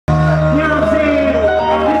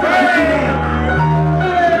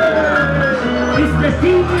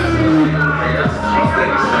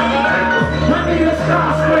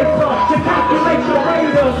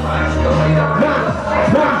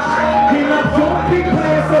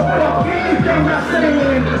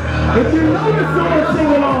saying? If you know the song,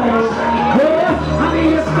 sing along. Yeah, I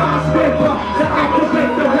need a skyscraper to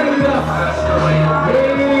activate the radar.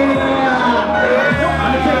 Yeah.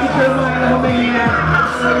 I'm taking to my man.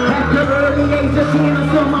 At the early age of 10, I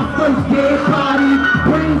saw my first dead body.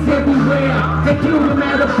 Brains everywhere, they killed him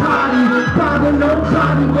at a party. Father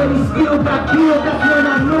nobody, but he still got killed. That's when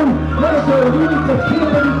I knew, let it go, you need to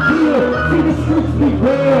kill and kill. See the streets be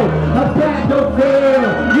real, a bad no fail.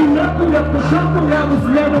 You knuckled up the couple that was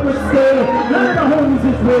never a stare. None of the homies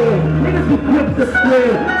is real, niggas be quick to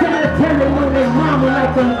square. Tell them on their mama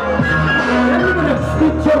like a I'm gonna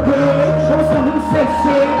spit your head on some who say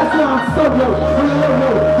shit. That's why I'm solo, I'm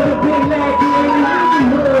low, to the big lag, you ain't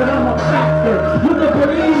heard, I'm a factor. You can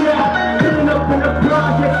believe that, putting up in the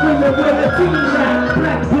project, screaming where the team at.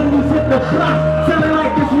 Black bullies hit the block, selling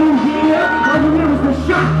like this new year. All you hear is the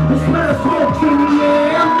shot, the smell of smoke in the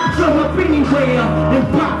air. Show up anywhere, and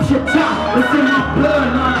pop your top. It's in my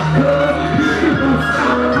bloodline, cuz this shit don't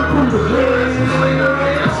stop, I'm from the west.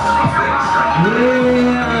 Yeah,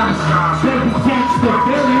 baby gangsta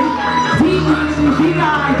villain.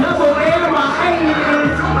 D-E-G-I, double L-I-A-N.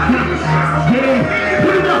 Yeah,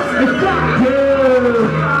 put it up and fuck you.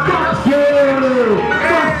 Fuck you.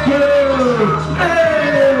 Fuck you.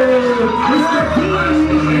 Hey, Mr. D.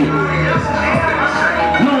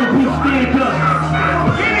 Long Beach, stand up.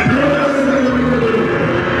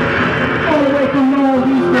 All the way from Long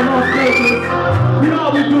Beach to Las Vegas. You know how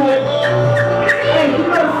we do it. Hey, you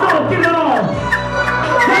know the song, get it on.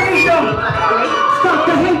 Stop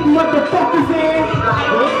the hating motherfuckers in.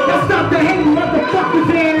 Let's stop the hating motherfuckers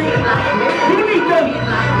in.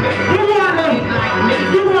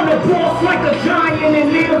 You wanna boss like a giant and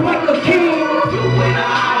live like a king.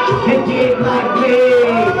 And get like me.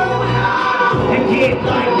 And get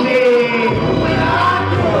like me.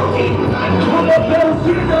 I'm a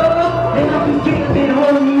bullshitter, and I can get it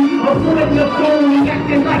homie. Avoid your phone,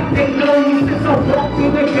 acting like they know me. Cause I walk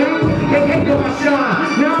through the game, they hate my shine.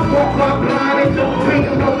 Now I walk my blind and don't bring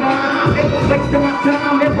them no mind. They gon' waste my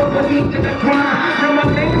time, never believe in the crime. Now my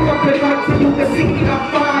name up in lights so you can see me I'm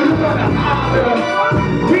fine. You gotta holler,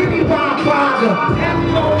 really why bother? Have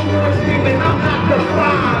no more screaming, I'm not the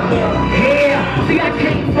father. Yeah, see I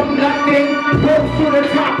came from nothing, rose to the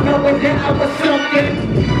top knowing that I was something.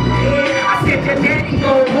 Yeah, I said your daddy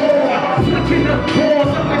go hard, switching up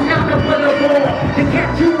chords, I'm another for the war. To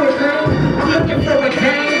catch you with love, I'm looking for a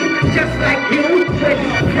game, just like you, ready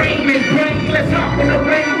to frame and brain. Let's hop in the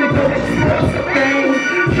rain and go explore some things.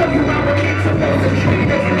 Show you how a kid's supposed to treat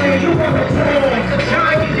us, man. You wanna play like a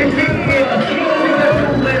giant and live here. You need to do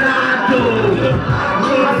what I do.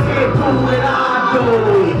 I said do what I do.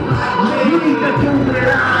 You need to do what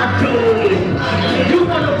I do. You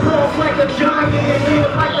wanna cross like a giant and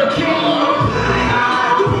live like a king.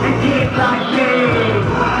 And get like me.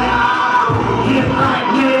 Get like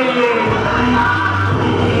me.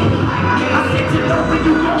 I said you know where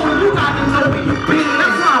you going, you gotta know where you been.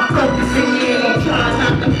 That's why I'm focusing in on trying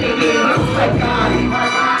not to fit in. I'm psychotic,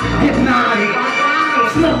 hypnotic,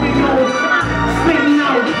 smoking on, spitting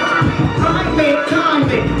out. Time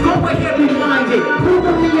it, go ahead rewind it.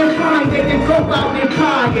 Google me and find it, and go out and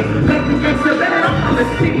buy it. Like the gangsta better, I'm from the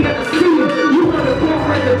city of the sea. You wanna go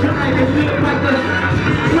like a giant and live like a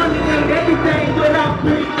dominate everything without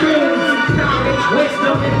three things. Knowledge,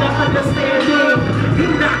 wisdom, and the understanding. He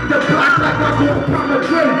knocked the block like I do from a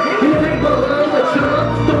drink. He ain't below the truck,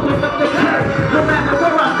 throwing up the curb. No matter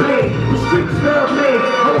where I play, the streets love me.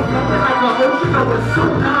 Hold something like a ocean or a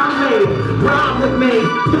tsunami. Ride with me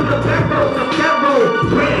through the back roads of Pharaoh.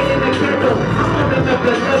 Bread in the kettle, I'm on the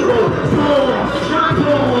level. Pause, shine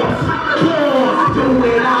pause, pause. Do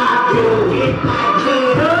what I do.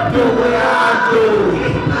 Do what I do.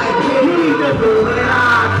 You need to do what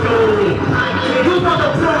I do. You wanna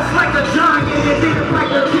cross like a giant and live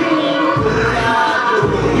like a king.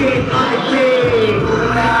 Get like me.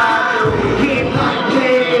 Get like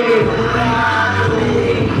me.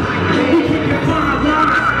 We keep your fine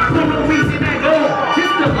lines for no reason at all.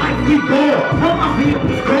 Just the life we go. All my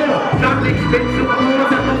vehicles go. Not expensive cars,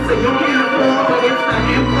 I don't say you can't afford, but it's the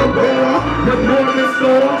emperor. With more in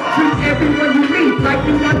store, treat everyone you meet like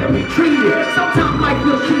you want to be treated. Sometimes life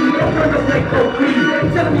will treat you, run away for free.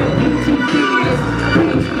 Tell me your BGV is,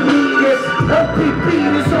 BGV is, OPP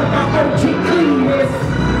is on my OG cleanness.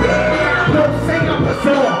 Yeah, don't say I'm a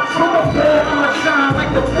star. I'm a bird, I'ma shine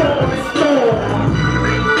like the falling storm.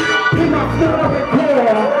 In my foreign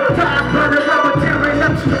core, time burning rubber, tearing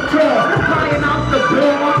up the jaw. Flying out the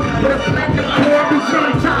door, with a platinum core. We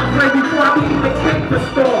change time right before I even came to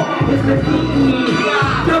store. It's the D.E.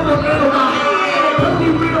 double L-I. Only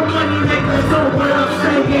real money makers know what I'm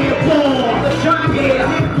saying, boy. shine,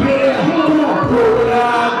 yeah, come on, do what I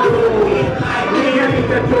do. You need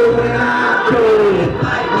to do what I do.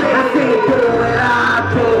 I say do what I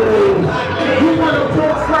do. You wanna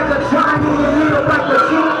boss like a giant, you need like a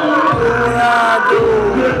king. Do what I do.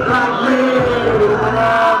 Get like me. Do what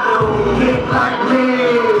I do. Get like me.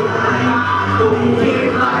 Get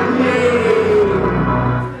like me.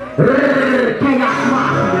 KHAOS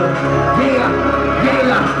Mafia.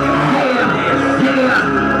 Yeah.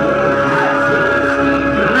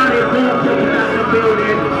 Now they're going to the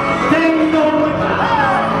building. They know it.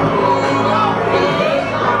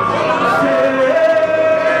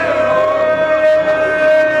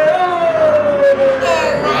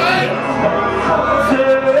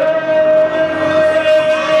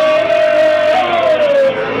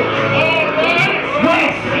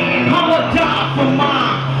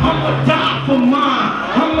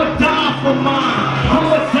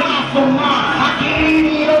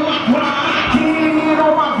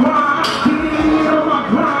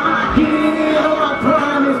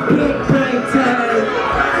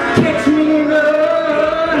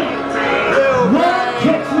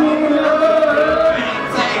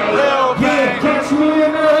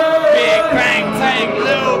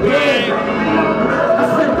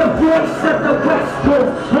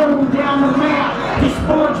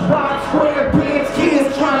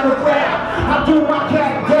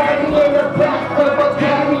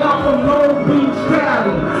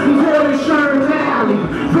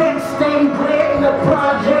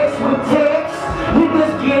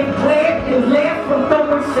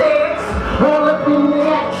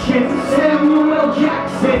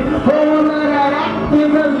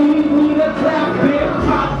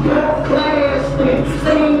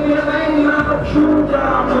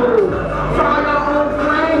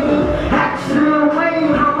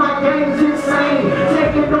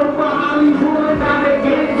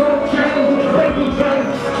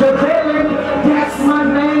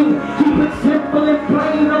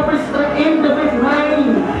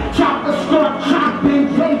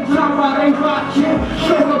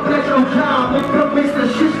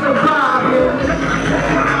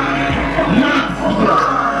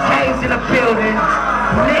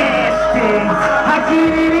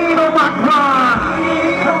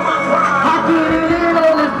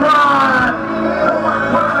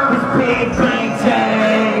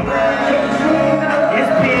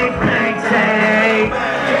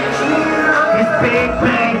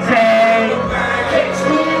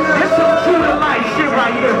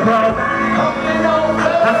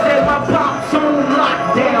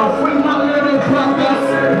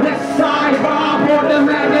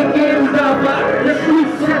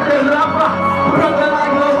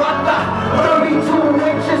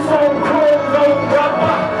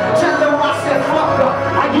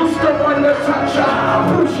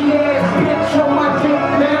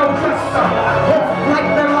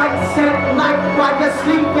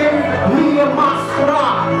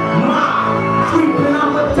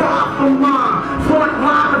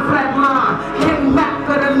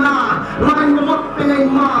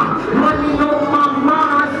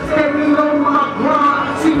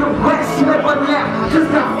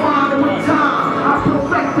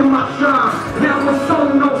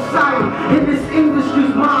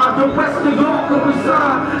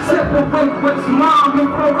 What's mom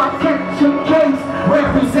before I catch your case?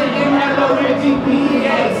 Representing LONGPACH.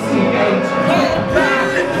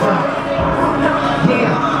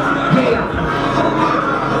 Yeah.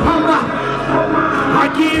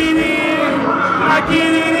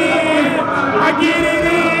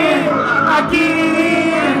 I get it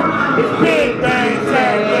in. It's big bang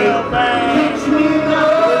tag, little bang. Catch me up.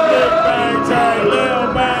 Big bang tag, little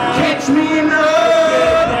bang. Catch me up.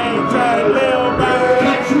 Big bang tag, little bang.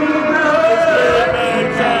 Catch me up. Big bang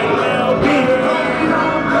tag, little bang.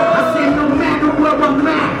 I said no matter where I'm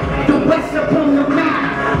at, the West up on the map.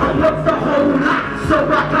 I love the whole lot, so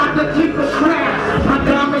I got to keep a scrap. My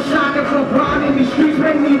diamond shining from grinding, these streets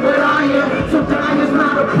make me what I am. So dying is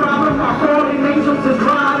not a problem, my fallen angels is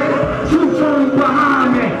riding. Two turns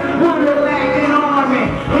behind me, one leg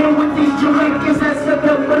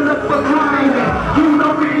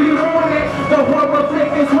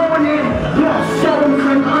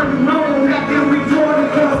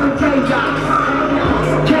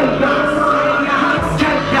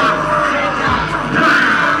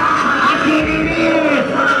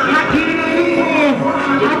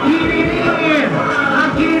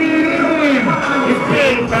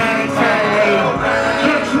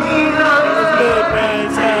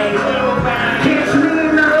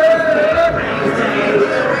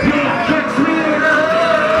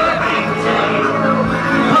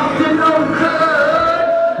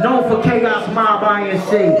KHAOS Mob INC,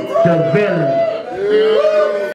 the villain.